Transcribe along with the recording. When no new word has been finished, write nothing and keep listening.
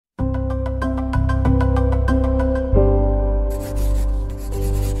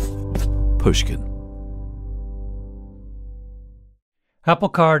Pushkin. Apple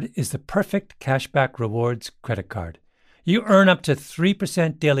Card is the perfect cashback rewards credit card. You earn up to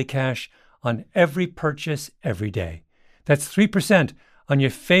 3% daily cash on every purchase every day. That's 3% on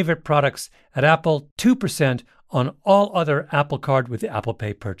your favorite products at Apple, 2% on all other Apple Card with Apple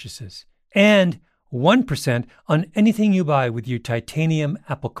Pay purchases, and 1% on anything you buy with your titanium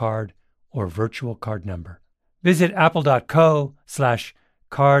Apple Card or virtual card number. Visit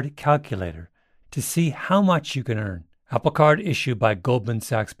apple.co/card calculator to see how much you can earn. Apple Card issued by Goldman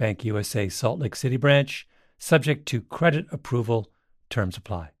Sachs Bank USA Salt Lake City branch, subject to credit approval. Terms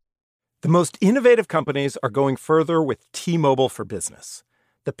apply. The most innovative companies are going further with T-Mobile for Business.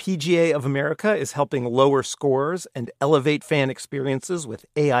 The PGA of America is helping lower scores and elevate fan experiences with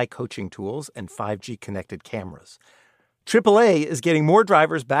AI coaching tools and 5G connected cameras. AAA is getting more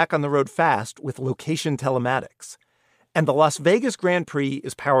drivers back on the road fast with location telematics. And the Las Vegas Grand Prix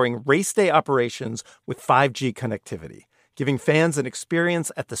is powering race day operations with 5G connectivity, giving fans an experience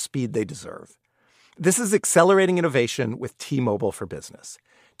at the speed they deserve. This is accelerating innovation with T-Mobile for Business.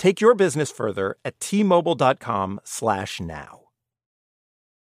 Take your business further at T-Mobile.com/now.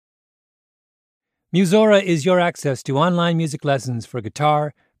 Musora is your access to online music lessons for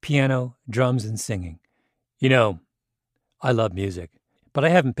guitar, piano, drums, and singing. You know, I love music, but I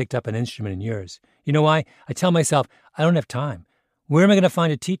haven't picked up an instrument in years. You know why? I tell myself, I don't have time. Where am I going to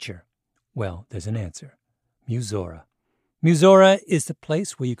find a teacher? Well, there's an answer. Musora. Musora is the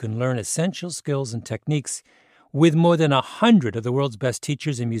place where you can learn essential skills and techniques with more than 100 of the world's best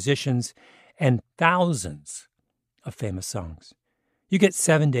teachers and musicians and thousands of famous songs. You get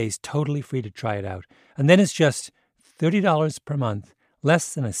 7 days totally free to try it out, and then it's just $30 per month,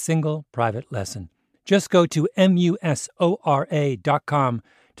 less than a single private lesson. Just go to musora.com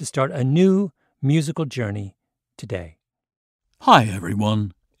to start a new musical journey today. Hi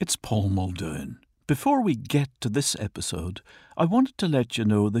everyone, it's Paul Muldoon. Before we get to this episode, I wanted to let you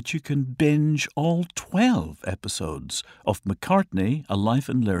know that you can binge all 12 episodes of McCartney, A Life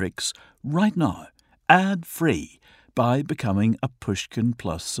in Lyrics right now, ad-free, by becoming a Pushkin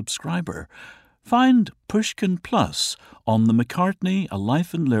Plus subscriber. Find Pushkin Plus on the McCartney, A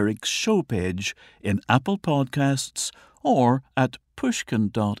Life in Lyrics show page in Apple Podcasts or at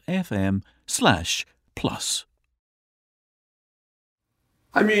pushkin.fm/plus.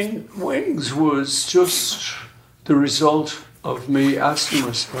 I mean, Wings was just the result of me asking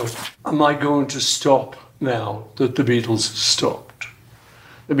myself, am I going to stop now that the Beatles stopped?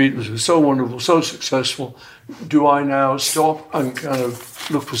 The Beatles were so wonderful, so successful. Do I now stop and kind of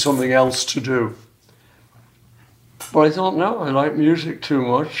look for something else to do? But I thought, no, I like music too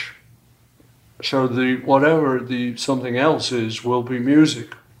much. So whatever the something else is will be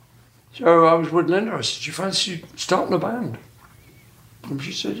music. So I was with Linda. I said, do you fancy starting a band? And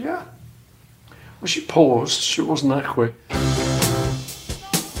she said, yeah. Well, she paused. She wasn't that quick.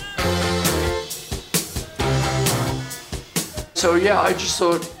 So, yeah, I just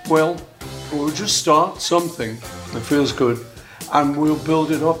thought, well, we'll just start something that feels good and we'll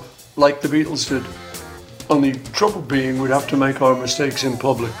build it up like the Beatles did. Only trouble being we'd have to make our mistakes in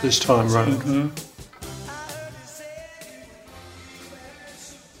public this time round. Mm-hmm.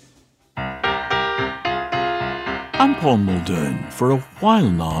 I'm Paul Muldoon. For a while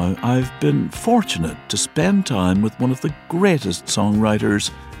now, I've been fortunate to spend time with one of the greatest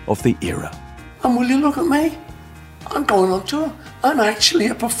songwriters of the era. And will you look at me? I'm going on tour. I'm actually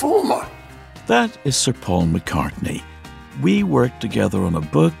a performer. That is Sir Paul McCartney. We worked together on a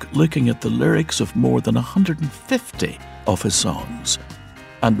book looking at the lyrics of more than 150 of his songs,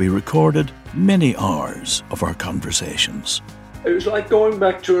 and we recorded many hours of our conversations. It was like going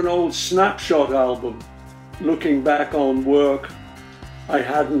back to an old Snapshot album, looking back on work I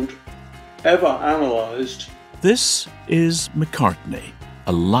hadn't ever analysed. This is McCartney,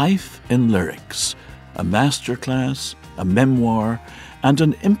 A Life in Lyrics, a masterclass, a memoir, and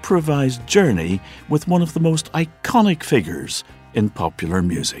an improvised journey with one of the most iconic figures in popular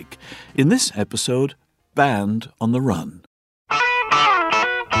music. In this episode, Band on the Run.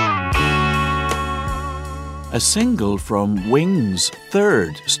 A single from Wings'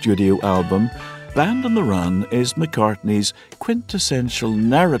 third studio album, Band on the Run is McCartney's quintessential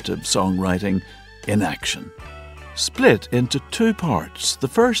narrative songwriting in action. Split into two parts, the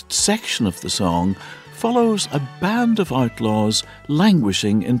first section of the song follows a band of outlaws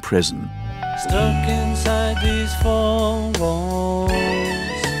languishing in prison. Stuck inside these four walls,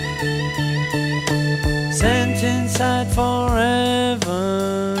 sent inside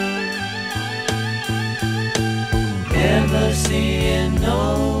forever, never seeing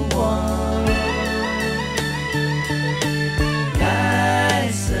no one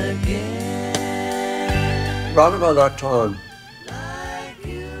nice again. around about that time,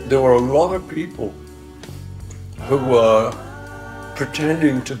 there were a lot of people who were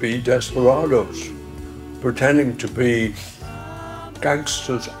pretending to be desperados, pretending to be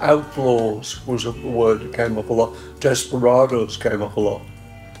gangsters, outlaws was a word that came up a lot. Desperados came up a lot.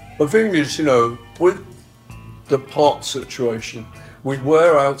 The thing is, you know, with the pot situation, we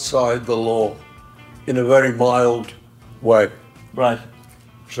were outside the law in a very mild way. Right.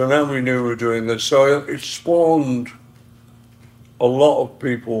 So now we knew we were doing this. So it spawned a lot of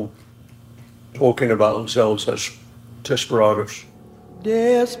people talking about themselves as desperados.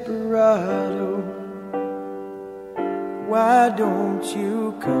 Desperado, why don't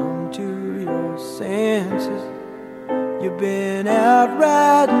you come to your senses? You've been out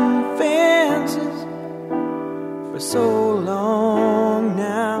riding fences for so long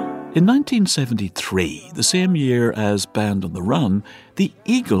now. In 1973, the same year as Band on the Run, the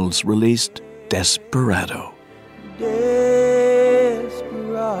Eagles released Desperado. Desperado,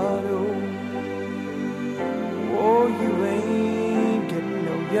 oh, you ain't getting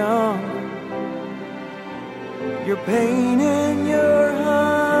no younger. Your pain and your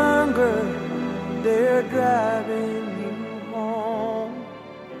hunger, they're driving you home.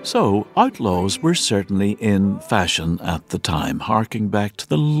 So, outlaws were certainly in fashion at the time, harking back to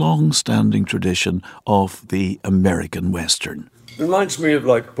the long-standing tradition of the American Western. It reminds me of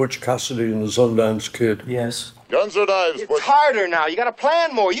like Butch Cassidy and the Sundance Kid. Yes. Guns or knives, It's harder now. You gotta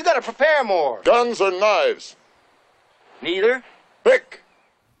plan more. You gotta prepare more. Guns or knives? Neither. Pick.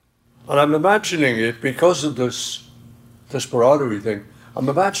 And I'm imagining it because of this desperado thing. I'm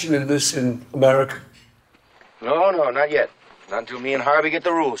imagining this in America. No, not yet. Not until me and Harvey get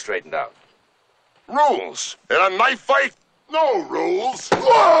the rules straightened out. Rules. In a knife fight, no rules.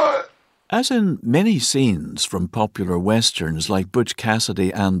 As in many scenes from popular westerns like Butch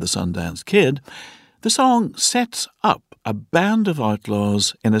Cassidy and the Sundance Kid, the song sets up a band of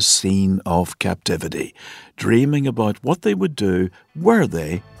outlaws in a scene of captivity, dreaming about what they would do were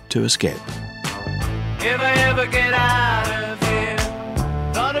they to escape. If I ever get out of here,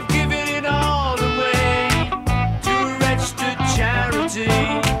 thought of giving it all away to a registered charity.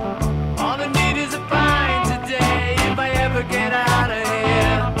 All I need is a pint today. If I ever get out of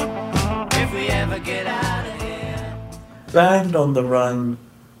here, if we ever get out of here. Band on the Run,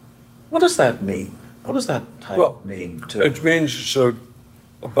 what does that mean? What does that title mean to It means it's a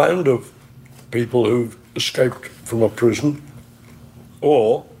band of people who've escaped from a prison,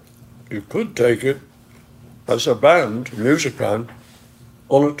 or you could take it as a band, music band,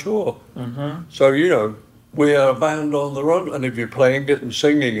 on a tour. Mm-hmm. So, you know, we are a band on the run, and if you're playing it and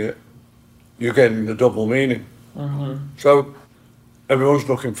singing it, you're getting the double meaning. Mm-hmm. So everyone's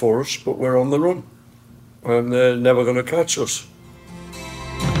looking for us, but we're on the run, and they're never going to catch us.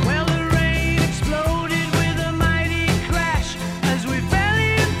 Well, the rain exploded with a mighty crash as we fell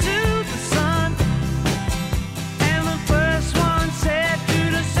into the sun. And the first one said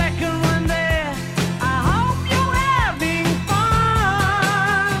to the second one there, I hope you're having fun.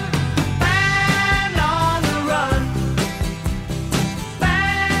 Band on the run.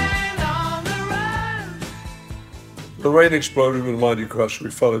 Band on the run. The rain exploded with a mighty crash, we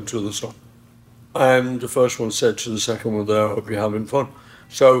fell into the sun. And the first one said to the second one there, I hope you're having fun.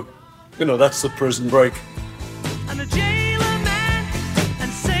 So, you know, that's the prison break. And the jailer man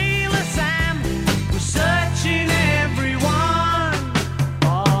and Sailor Sam were searching everyone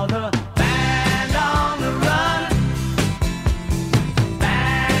for the band on the run.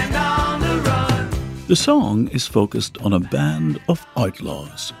 Band on the run. The song is focused on a band of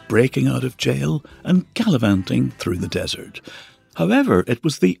outlaws breaking out of jail and gallivanting through the desert. However, it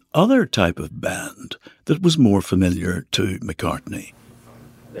was the other type of band that was more familiar to McCartney.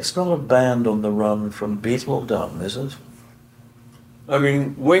 It's not a band on the run from Beatledom, is it? I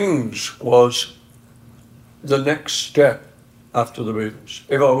mean, Wings was the next step after the Beatles.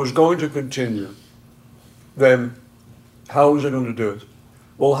 If I was going to continue, then how was I going to do it?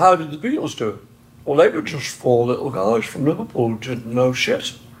 Well, how did the Beatles do it? Well, they were just four little guys from Liverpool who didn't know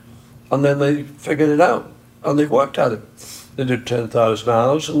shit. And then they figured it out, and they worked at it. They did 10,000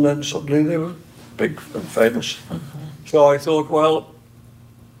 hours, and then suddenly they were big and famous. Mm-hmm. So I thought, well,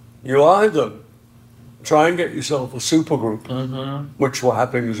 you either try and get yourself a supergroup, which were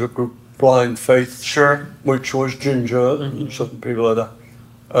happening as a group, Blind Faith, which was Ginger, and certain people like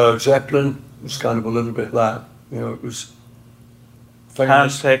that. Zeppelin was kind of a little bit that, you know, it was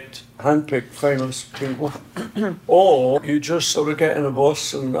famous. Handpicked famous people. Or you just sort of get in a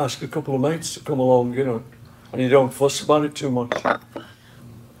bus and ask a couple of mates to come along, you know, and you don't fuss about it too much. And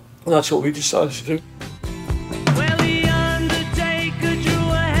that's what we decided to do. Well, the undertaker drew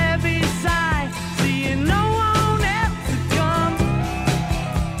a heavy sigh, seeing no one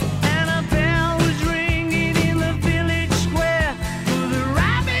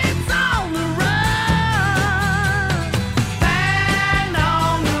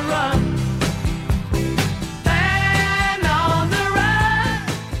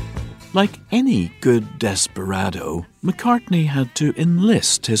Like any good desperado, McCartney had to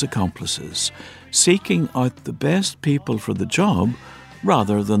enlist his accomplices, seeking out the best people for the job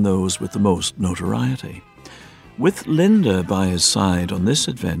rather than those with the most notoriety. With Linda by his side on this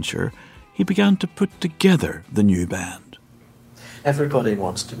adventure, he began to put together the new band. Everybody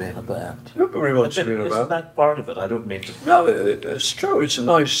wants to be in a band. Everybody wants to be in a Isn't band. that part of it? I don't mean to... No, it's true. It's a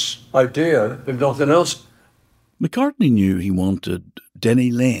nice idea, if nothing else. McCartney knew he wanted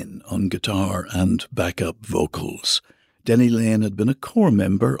Denny Laine on guitar and backup vocals. Denny Laine had been a core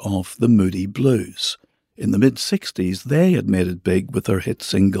member of the Moody Blues. In the mid-60s, they had made it big with their hit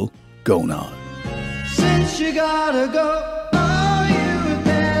single, Go Now. Since you gotta go, oh, you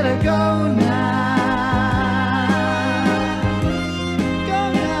better go now.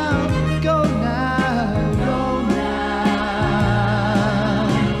 Go now, go now, go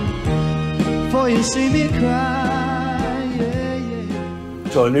now. For you see me cry, yeah, yeah.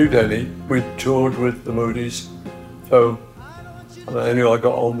 So I knew Denny. We toured with the Moody's. So I knew I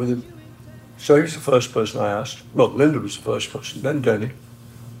got on with him. So he was the first person I asked. Well, Linda was the first person, then Denny.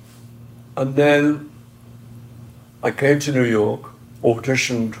 And then I came to New York,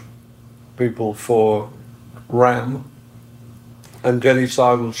 auditioned people for Ram, and Denny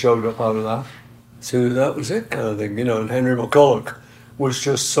Seibel showed up out of that. So that was it, kind of thing, you know, and Henry McCulloch was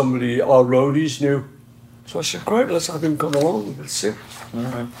just somebody our roadies knew. So I said, great, let's have him come along, let's see.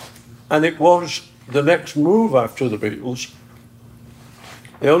 Right. And it was the next move after the Beatles.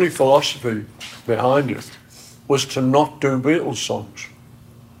 The only philosophy behind it was to not do Beatles songs,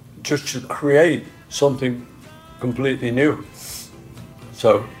 just to create something completely new.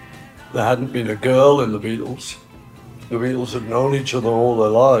 So there hadn't been a girl in the Beatles. The Beatles had known each other all their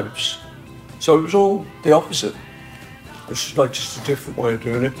lives. So it was all the opposite. It's like just a different way of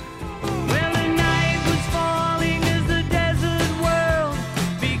doing it. Well, the night was falling as the desert world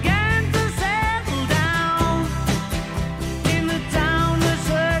began to settle down. In the town, they're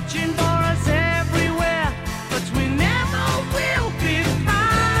searching for us everywhere, but we never will be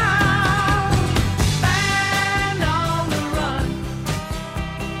found. Band on the run.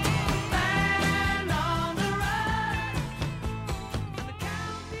 Band on the run. And the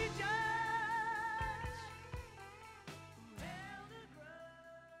county judge held a grudge.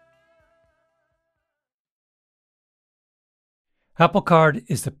 Apple Card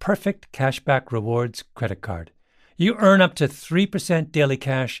is the perfect cashback rewards credit card. You earn up to 3% daily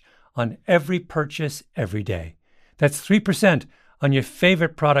cash on every purchase every day. That's 3% on your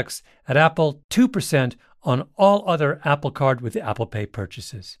favorite products at Apple, 2% on all other Apple Card with Apple Pay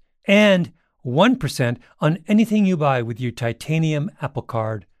purchases, and 1% on anything you buy with your titanium Apple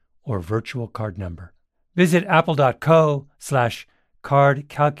Card or virtual card number. Visit apple.co/card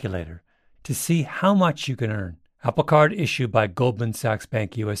calculator to see how much you can earn. Apple Card issued by Goldman Sachs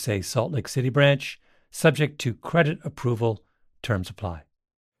Bank USA Salt Lake City branch, subject to credit approval. Terms apply.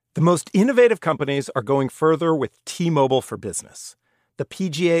 The most innovative companies are going further with T-Mobile for Business. The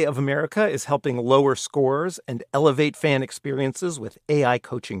PGA of America is helping lower scores and elevate fan experiences with AI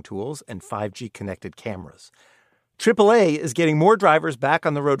coaching tools and 5G connected cameras. AAA is getting more drivers back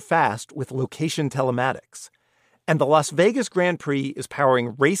on the road fast with location telematics. And the Las Vegas Grand Prix is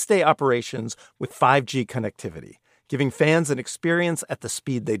powering race day operations with 5G connectivity, giving fans an experience at the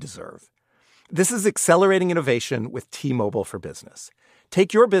speed they deserve. This is accelerating innovation with T-Mobile for Business.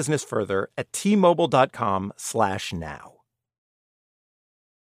 Take your business further at T-Mobile.com/now.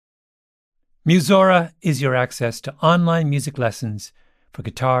 Musora is your access to online music lessons for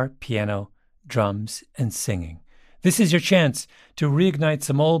guitar, piano, drums, and singing. This is your chance to reignite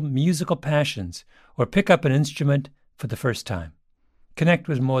some old musical passions or pick up an instrument for the first time. Connect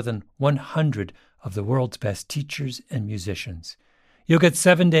with more than 100 of the world's best teachers and musicians. You'll get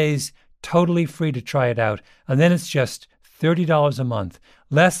 7 days totally free to try it out, and then it's just $30 a month,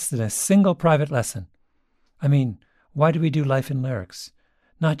 less than a single private lesson. I mean, why do we do Life in Lyrics?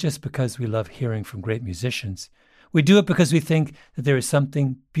 Not just because we love hearing from great musicians. We do it because we think that there is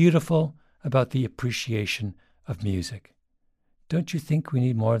something beautiful about the appreciation of music. Don't you think we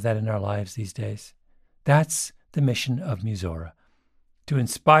need more of that in our lives these days? That's the mission of Musora, to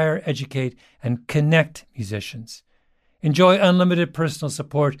inspire, educate, and connect musicians. Enjoy unlimited personal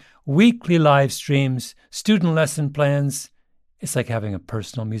support, weekly live streams, student lesson plans. It's like having a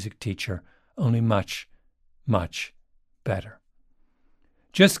personal music teacher, only much, much better.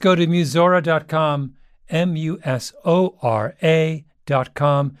 Just go to Musora.com, Musora.com,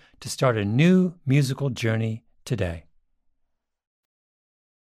 to start a new musical journey today.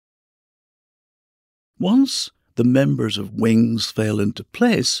 Once the members of Wings fell into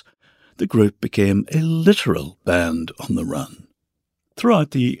place, the group became a literal band on the run.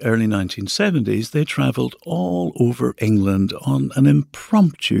 Throughout the early 1970s, they travelled all over England on an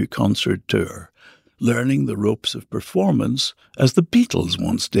impromptu concert tour, learning the ropes of performance as the Beatles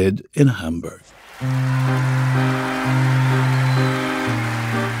once did in Hamburg.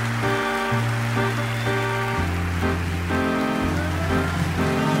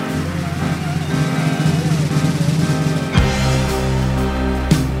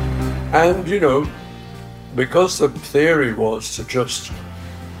 And, you know, because the theory was to just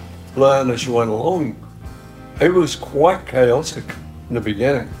learn as you went along, it was quite chaotic in the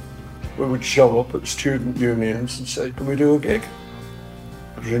beginning. We would show up at student unions and say, can we do a gig?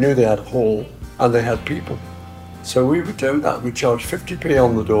 Because we knew they had a hall and they had people. So we would do that. We'd charge 50p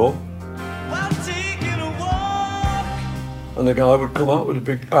on the door. And the guy would come out with a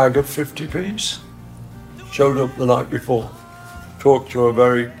big bag of 50p's. Showed up the night before, talked to a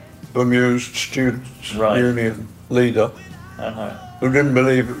very bemused students' union leader who didn't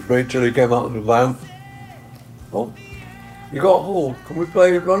believe it was me till he came out of the van. Oh, you got a hall, can we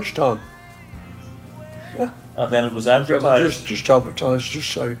play at lunchtime? Yeah. And then it was advertised. Just advertised,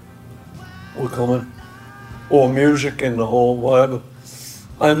 just say, we're coming. Or music in the hall, whatever.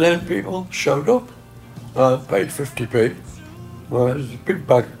 And then people showed up. I paid 50p. There's a big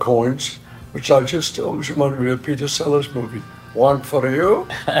bag of coins, which I just always reminded me of Peter Sellers' movie. 1 for you,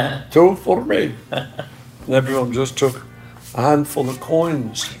 2 for me. And everyone just took a handful of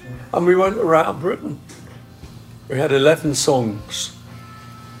coins. And we went around Britain. We had 11 songs,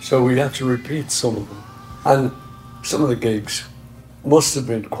 so we had to repeat some of them. And some of the gigs must have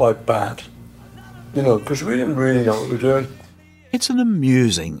been quite bad, you know, because we didn't really know what we were doing. It's an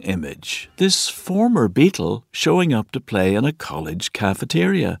amusing image, this former Beatle showing up to play in a college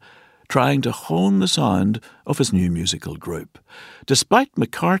cafeteria, trying to hone the sound of his new musical group. Despite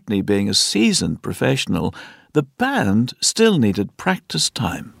McCartney being a seasoned professional, the band still needed practice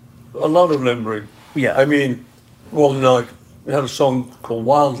time. A lot of limbering. Yeah. I mean, one night we had a song called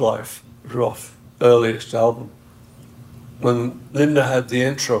Wildlife, it was off earliest album. When Linda had the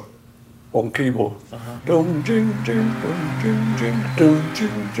intro on keyboard. Dum ding ding dum ding ding dum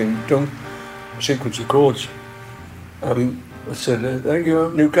ding ding dum. Sequence of chords. I said, thank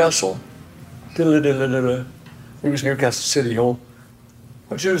you, Newcastle. It was Newcastle City Hall.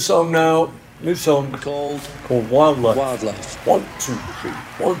 I'll do a song now, new song called Wildlife. Wildlife. 1, 2, 3,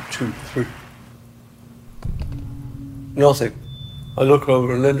 1, 2, 3. Nothing. I look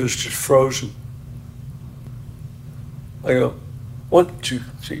over and Linda's just frozen. I go, 1, 2,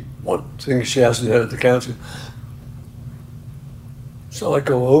 3, 1. Thing she hasn't heard the counting. So I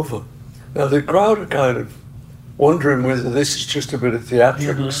go over. Now the crowd are kind of wondering whether this is just a bit of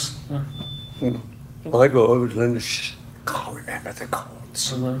theatrics. I go over to Linda, she says, can't remember the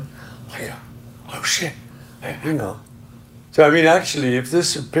chords. Oh shit, hey, hang on. So I mean, actually, if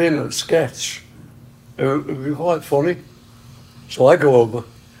this had been a sketch, it would be quite funny. So I go over,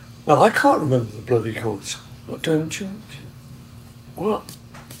 now I can't remember the bloody chords. Don't you? Well,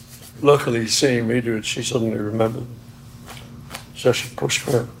 luckily seeing me do it, she suddenly remembered. So she pushed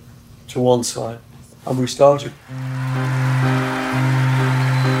me to one side, and we started.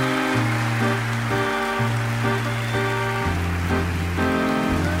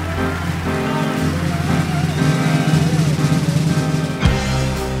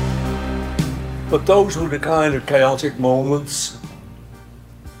 But those were the kind of chaotic moments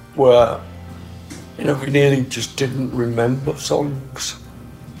where, you know, we nearly just didn't remember songs,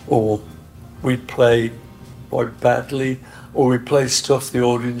 or we'd play quite badly, or we'd play stuff the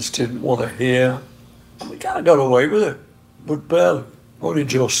audience didn't want to hear. And we kind of got away with it, but barely, only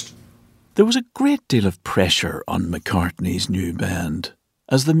just. There was a great deal of pressure on McCartney's new band,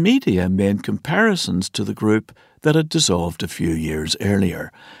 as the media made comparisons to the group that had dissolved a few years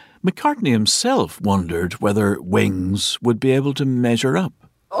earlier. McCartney himself wondered whether Wings would be able to measure up.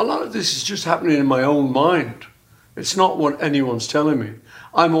 A lot of this is just happening in my own mind. It's not what anyone's telling me.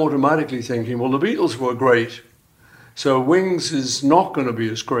 I'm automatically thinking, well, the Beatles were great, so Wings is not going to be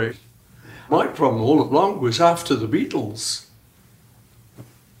as great. My problem all along was after the Beatles,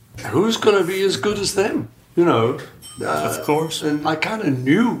 who's going to be as good as them? You know? Of course. And I kind of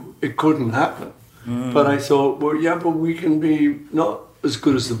knew it couldn't happen. But I thought, well, yeah, but we can be not as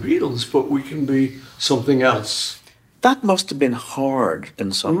good as the Beatles, but we can be something else. That must have been hard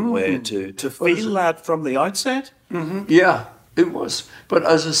in some way to feel that from the outset. Yeah, it was. But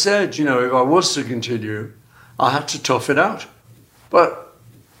as I said, you know, if I was to continue, I had to tough it out. But,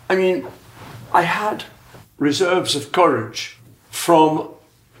 I mean, I had reserves of courage from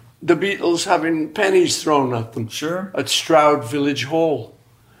the Beatles having pennies thrown at them. Sure. At Stroud Village Hall.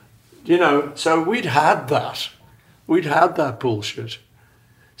 You know, so we'd had that. We'd had that bullshit.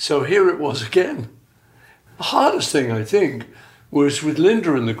 So here it was again. The hardest thing, I think, was with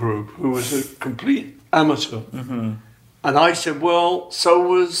Linda in the group, who was a complete amateur. Mm-hmm. And I said, well, so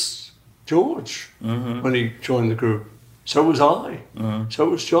was George when he joined the group. So was I. So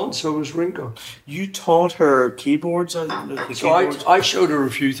was John. So was Ringo. You taught her keyboards? So I showed her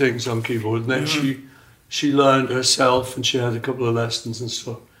a few things on keyboard, and then she learned herself, and she had a couple of lessons and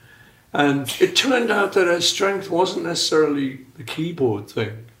stuff. And it turned out that her strength wasn't necessarily the keyboard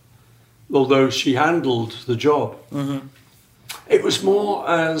thing, although she handled the job. It was more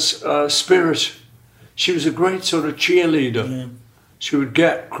as a spirit. She was a great sort of cheerleader. She would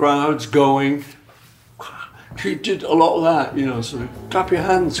get crowds going. She did a lot of that, you know, sort of clap your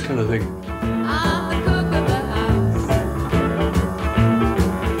hands kind of thing. I'm the cook of the house.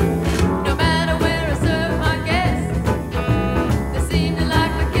 No matter where I serve my guests, they seem to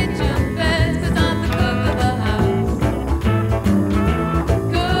like my kitchen best, 'cause I'm the cook of the house.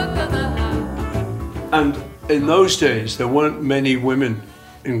 Cook of the house. And in those days, there weren't many women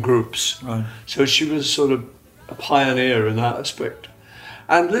in groups. Right. So she was sort of a pioneer in that aspect.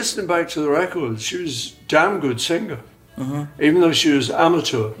 And listening back to the records, she was a damn good singer, even though she was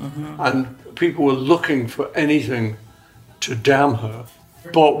amateur, and people were looking for anything to damn her.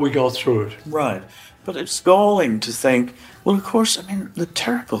 But we got through it. Right. But it's galling to think, well, of course, I mean, the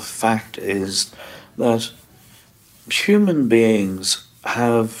terrible fact is that human beings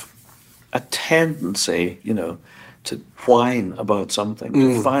have a tendency, you know, to whine about something,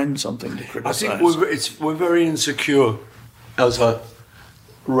 to find something to I criticize. think we're very insecure as a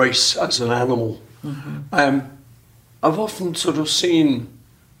race, as an animal. I've often sort of seen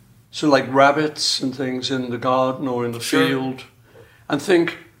like rabbits and things in the garden or in the field, and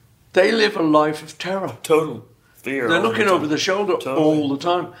think they live a life of terror. Total fear. They're all the looking time. over the shoulder Totally. all the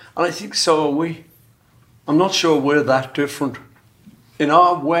time, and I think so are we. I'm not sure we're that different. In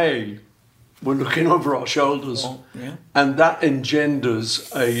our way, we're looking over our shoulders, Yeah. and that engenders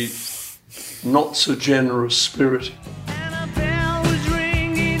a not so generous spirit. And a bell was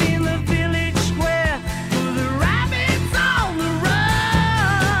ringing in the village square for the rabbits on the run.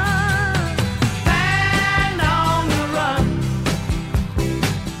 Band on the run.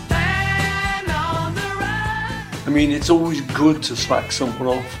 Band on the run. I mean, it's always good to slag someone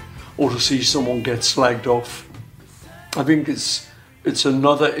off or to see someone get slagged off. I think it's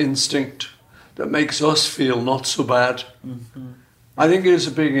another instinct that makes us feel not so bad. I think it is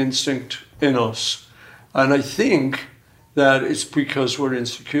a big instinct in us. And I think that it's because we're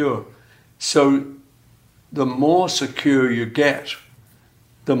insecure. So the more secure you get,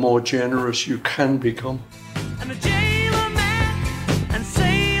 the more generous you can become. And the jailer man and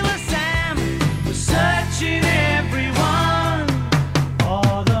sailor Sam were searching everyone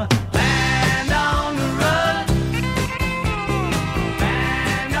for the band on the run.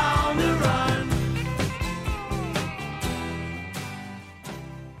 Band on the run.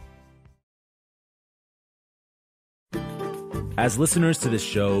 As listeners to this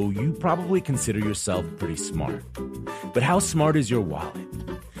show, you probably consider yourself pretty smart. But how smart is your wallet?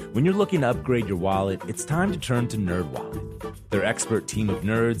 When you're looking to upgrade your wallet, it's time to turn to NerdWallet. Their expert team of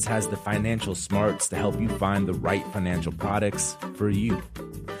nerds has the financial smarts to help you find the right financial products for you.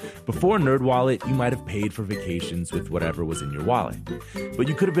 Before NerdWallet, you might have paid for vacations with whatever was in your wallet. But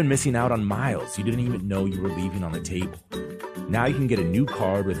you could have been missing out on miles you didn't even know you were leaving on the table. Now you can get a new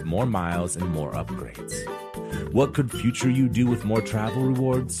card with more miles and more upgrades. What could future you do with more travel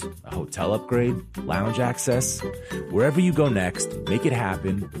rewards? A hotel upgrade? Lounge access? Wherever you go next, make it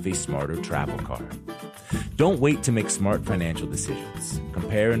happen with a smarter travel card. Don't wait to make smart financial decisions.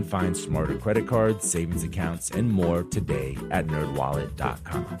 Compare and find smarter credit cards, savings accounts, and more today at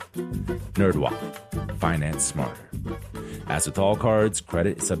nerdwallet.com. NerdWallet. Finance smarter. As with all cards,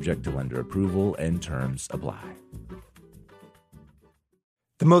 credit is subject to lender approval and terms apply.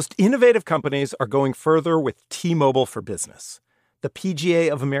 The most innovative companies are going further with T-Mobile for Business. The PGA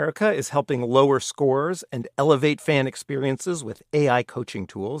of America is helping lower scores and elevate fan experiences with AI coaching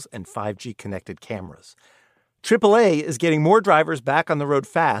tools and 5G connected cameras. AAA is getting more drivers back on the road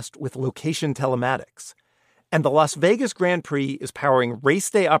fast with location telematics. And the Las Vegas Grand Prix is powering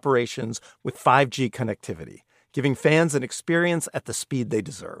race day operations with 5G connectivity, giving fans an experience at the speed they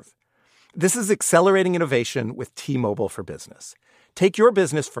deserve. This is accelerating innovation with T-Mobile for Business. Take your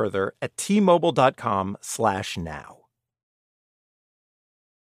business further at T-Mobile.com/now.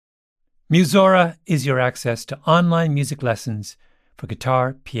 Musora is your access to online music lessons for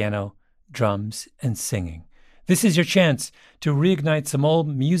guitar, piano, drums, and singing. This is your chance to reignite some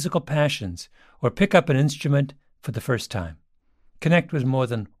old musical passions or pick up an instrument for the first time. Connect with more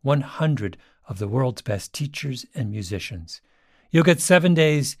than 100 of the world's best teachers and musicians. You'll get 7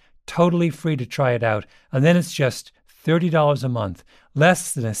 days totally free to try it out, and then it's just $30 a month,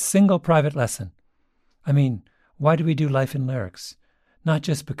 less than a single private lesson. I mean, why do we do Life in Lyrics? Not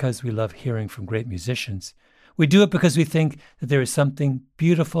just because we love hearing from great musicians. We do it because we think that there is something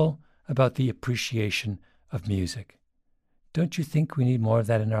beautiful about the appreciation of music. Don't you think we need more of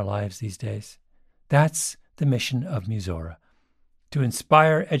that in our lives these days? That's the mission of Musora, to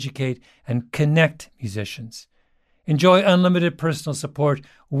inspire, educate, and connect musicians. Enjoy unlimited personal support,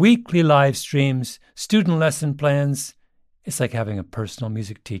 weekly live streams, student lesson plans. It's like having a personal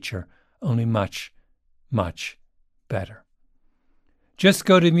music teacher, only much, much better. Just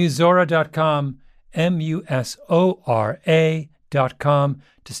go to Musora.com, MUSORA.com,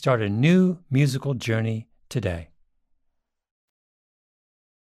 to start a new musical journey today.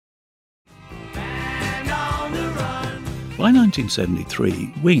 By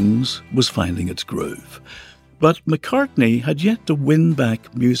 1973, Wings was finding its groove. But McCartney had yet to win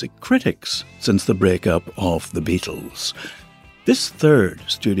back music critics since the breakup of the Beatles. This third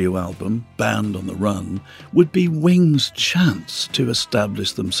studio album, Band on the Run, would be Wings' chance to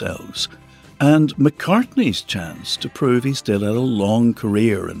establish themselves, and McCartney's chance to prove he still had a long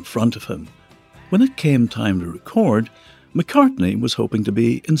career in front of him. When it came time to record, McCartney was hoping to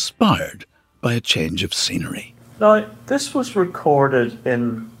be inspired by a change of scenery. Now, this was recorded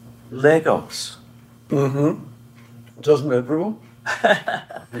in Lagos. Mm-hmm. Doesn't everyone?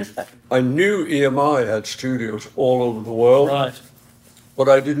 I knew EMI had studios all over the world, Right. but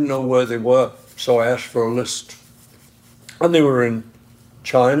I didn't know where they were, so I asked for a list. And they were in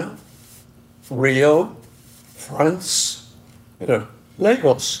China, Rio, France,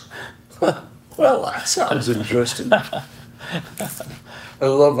 Lagos. Well, that sounds interesting. I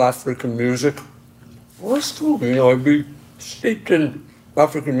love African music. Well, still, I'd be steeped in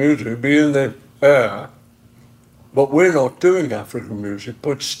African music, be in the air. But we're not doing African music,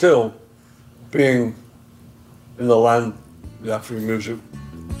 but still being in the land the African music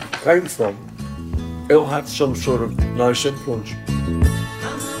came from, it'll have some sort of nice influence.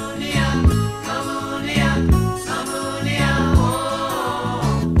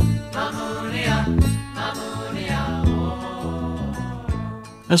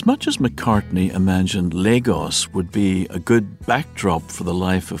 As much as McCartney imagined Lagos would be a good backdrop for the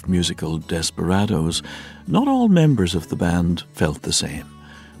life of musical desperados, not all members of the band felt the same.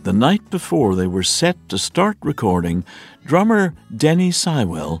 The night before they were set to start recording, drummer Denny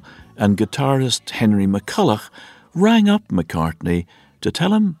Sywell and guitarist Henry McCulloch rang up McCartney to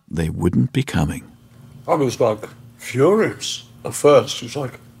tell him they wouldn't be coming. I was like furious at first. It's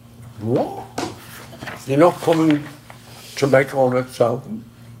like, what? You're not coming to make our next album?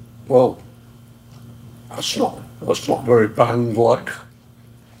 Well, that's not very band-like.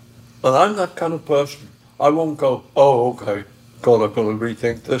 And I'm that kind of person. I won't go, oh, okay, God, I've got to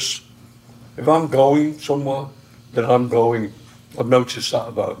rethink this. If I'm going somewhere, then I'm going. I've noticed that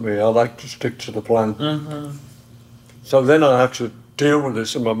about me. I like to stick to the plan. Mm-hmm. So then I have to deal with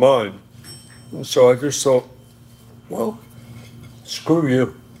this in my mind. And so I just thought, well, screw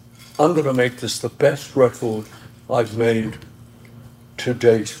you. I'm going to make this the best record I've made to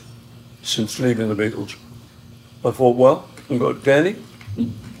date since leaving the Beatles. I thought, well, I've got Danny,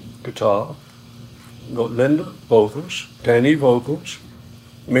 guitar, I've got Linda, vocals, Danny, vocals,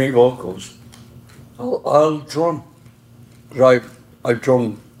 me, vocals. I'll drum. Because I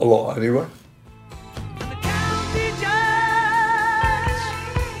drum a lot anyway.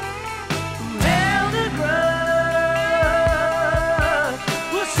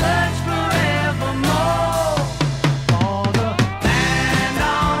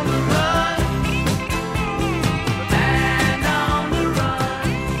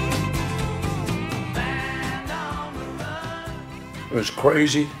 It was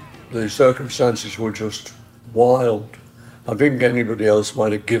crazy. The circumstances were just wild. I think anybody else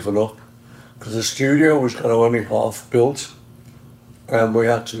might have given up because the studio was kind of only half built and we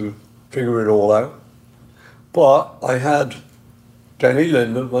had to figure it all out. But I had Denny,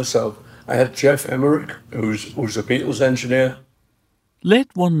 Linda, myself. I had Jeff Emerick, who was a Beatles engineer.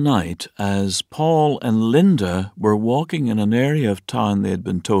 Late one night, as Paul and Linda were walking in an area of town they had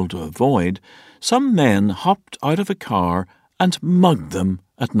been told to avoid, some men hopped out of a car and mugged them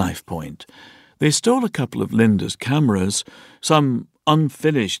at knife point. They stole a couple of Linda's cameras, some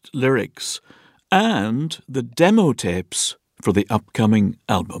unfinished lyrics, and the demo tapes for the upcoming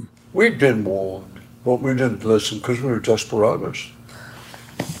album. We'd been warned, but we didn't listen because we were desperados.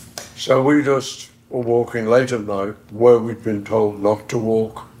 So we just were walking late at night where we'd been told not to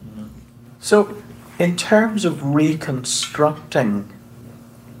walk. So, in terms of reconstructing,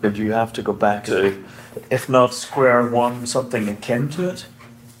 did you have to go back to if not square one, something akin to it?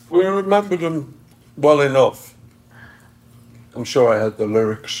 We remember them well enough. I'm sure I had the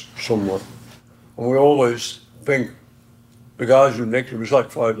lyrics somewhere. And we always think the guys who nicked it was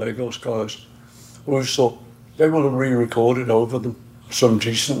like Five Lagos guys. We always thought they would have re-recorded over them some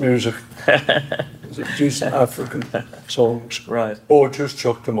decent music, decent African songs, Right. or just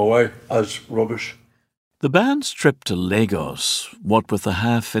chucked them away as rubbish. The band's trip to Lagos, what with the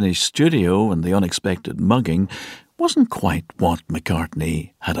half-finished studio and the unexpected mugging, wasn't quite what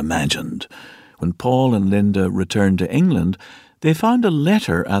McCartney had imagined. When Paul and Linda returned to England, they found a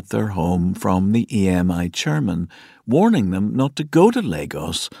letter at their home from the EMI chairman, warning them not to go to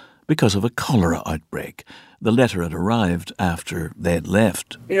Lagos because of a cholera outbreak. The letter had arrived after they'd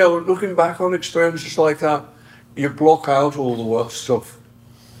left. You know, looking back on experiences like that, you block out all the worst stuff.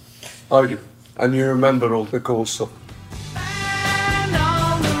 And you remember all the cool stuff. Band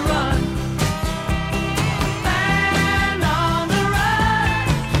on the run. Band on the run.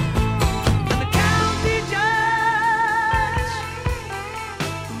 And the county judge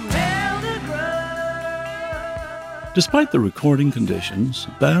who held a grudge. Despite the recording conditions,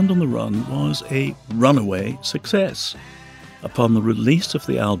 Band on the Run was a runaway success. Upon the release of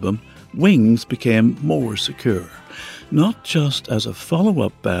the album, Wings became more secure, not just as a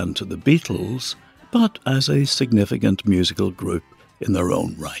follow-up band to the Beatles, but as a significant musical group in their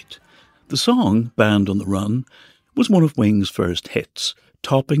own right. The song, Band on the Run, was one of Wings' first hits,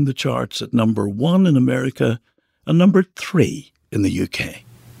 topping the charts at number 1 in America and number 3 in the UK.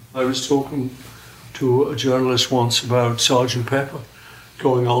 I was talking to a journalist once about Sgt. Pepper,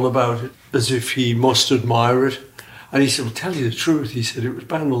 going on about it as if he must admire it. And he said, well, tell you the truth, he said, it was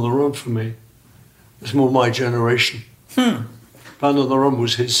Band on the Run for me. It's more my generation. Band on the Run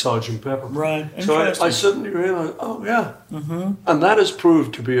was his Sgt. Pepper. Right, So I suddenly realised, oh yeah. And that has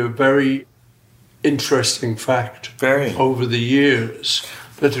proved to be a very interesting fact Very. over the years,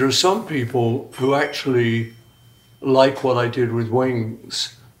 that there are some people who actually like what I did with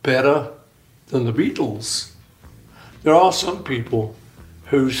Wings better than the Beatles. There are some people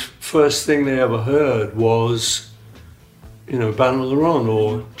whose first thing they ever heard was, you know, Band on the Run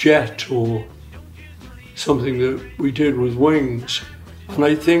or Jet or something that we did with Wings. And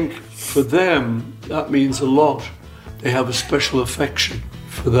I think for them, that means a lot. They have a special affection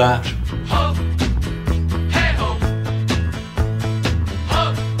for that. Ho, hey ho.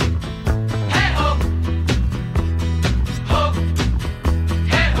 Ho, hey ho. Ho,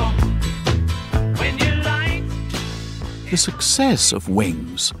 hey ho. When you like. The success of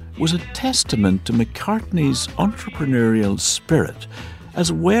Wings was a testament to McCartney's entrepreneurial spirit,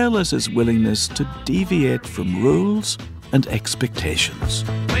 as well as his willingness to deviate from rules and expectations.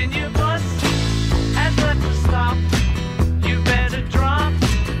 When your bus has left a stop, you better drop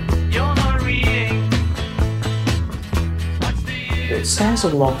your hurrying. What's the use? It says a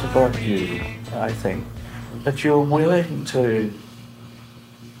lot about you, I think, that you're willing to,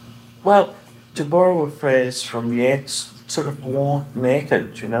 well, to borrow a phrase from Yeats, sort of walk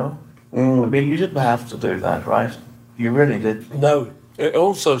naked, you know? I mean, you didn't have to do that, right? You really did. No, it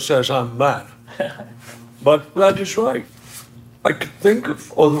also says I'm mad. But that is right. I could think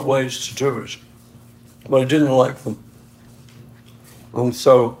of other ways to do it, but I didn't like them. And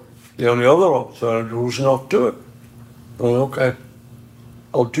so the only other alternative was not do it. Well, okay,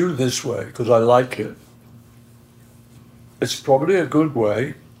 I'll do this way because I like it. It's probably a good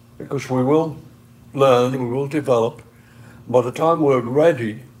way because we will learn, we will develop. By the time we're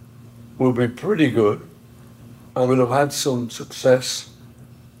ready, we'll be pretty good and we'll have had some success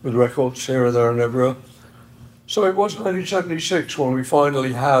with records here and there and everywhere. So it was 1976 when we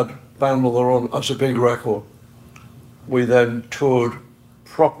finally had Band on the Run as a big record. We then toured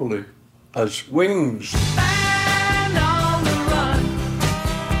properly as Wings. Band on the run.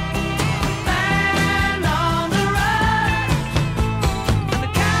 Band on the run. And the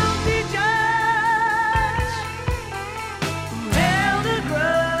county judge who held a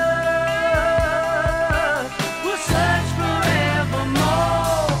grudge will search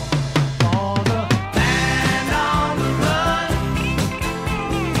forevermore for the band on the run.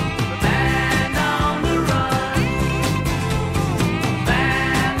 The band on the run.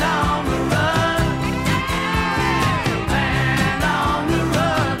 Band on the run. Band on the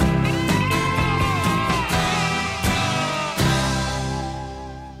run.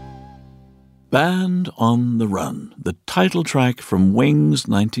 Band on the Run, the title track from Wings'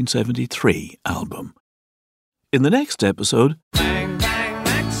 1973 album. In the next episode, Bang, bang,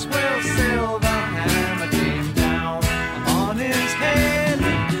 Maxwell Silverhammer came down on his head.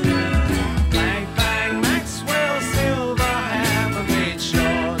 Bang, bang, Maxwell Silverhammer made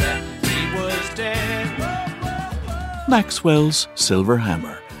sure that he was dead. Maxwell's Silver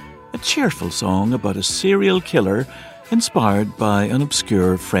Hammer, a cheerful song about a serial killer inspired by an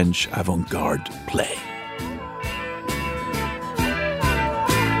obscure French avant-garde play.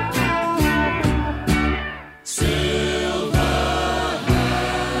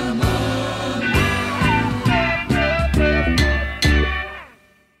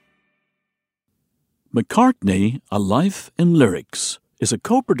 McCartney, A Life in Lyrics is a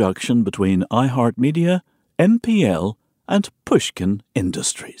co-production between iHeartMedia, MPL and Pushkin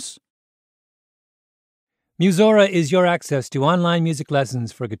Industries. Musora is your access to online music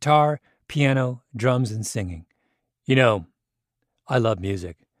lessons for guitar, piano, drums, and singing. You know, I love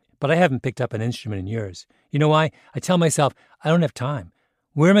music, but I haven't picked up an instrument in years. You know why? I tell myself, I don't have time.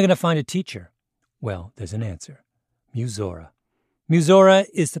 Where am I going to find a teacher? Well, there's an answer. Musora. Musora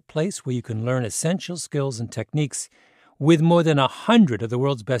is the place where you can learn essential skills and techniques with more than 100 of the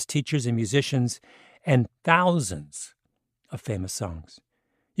world's best teachers and musicians and thousands of famous songs.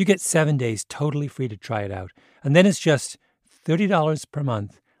 You get 7 days totally free to try it out, and then it's just $30 per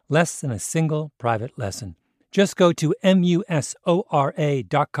month, less than a single private lesson. Just go to musora.com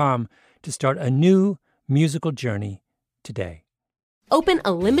to start a new musical journey today. Open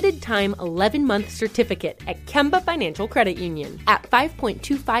a limited-time 11-month certificate at Kemba Financial Credit Union. At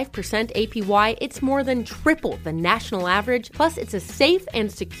 5.25% APY, it's more than triple the national average, plus it's a safe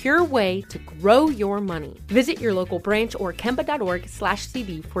and secure way to grow your money. Visit your local branch or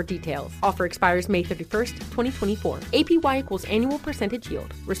kemba.org/cd for details. Offer expires May 31st, 2024. APY equals annual percentage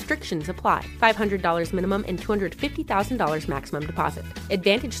yield. Restrictions apply. $500 minimum and $250,000 maximum deposit.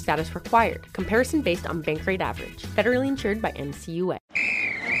 Advantage status required. Comparison based on bank rate average. Federally insured by NCUA.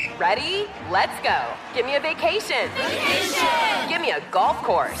 Ready? Let's go. Give me a vacation. Vacation! Give me a golf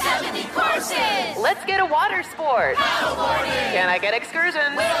course. 70 courses! Let's get a water sport. Paddleboarding! Can I get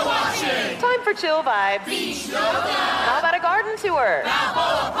excursions? Whale watching! Time for chill vibes. Beach yoga! How about a garden tour?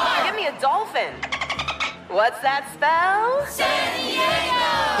 Balboa Park! Give me a dolphin. What's that spell? San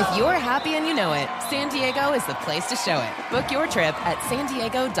Diego! If you're happy and you know it, San Diego is the place to show it. Book your trip at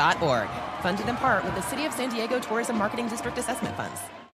sandiego.org. Funded in part with the City of San Diego Tourism Marketing District Assessment Funds.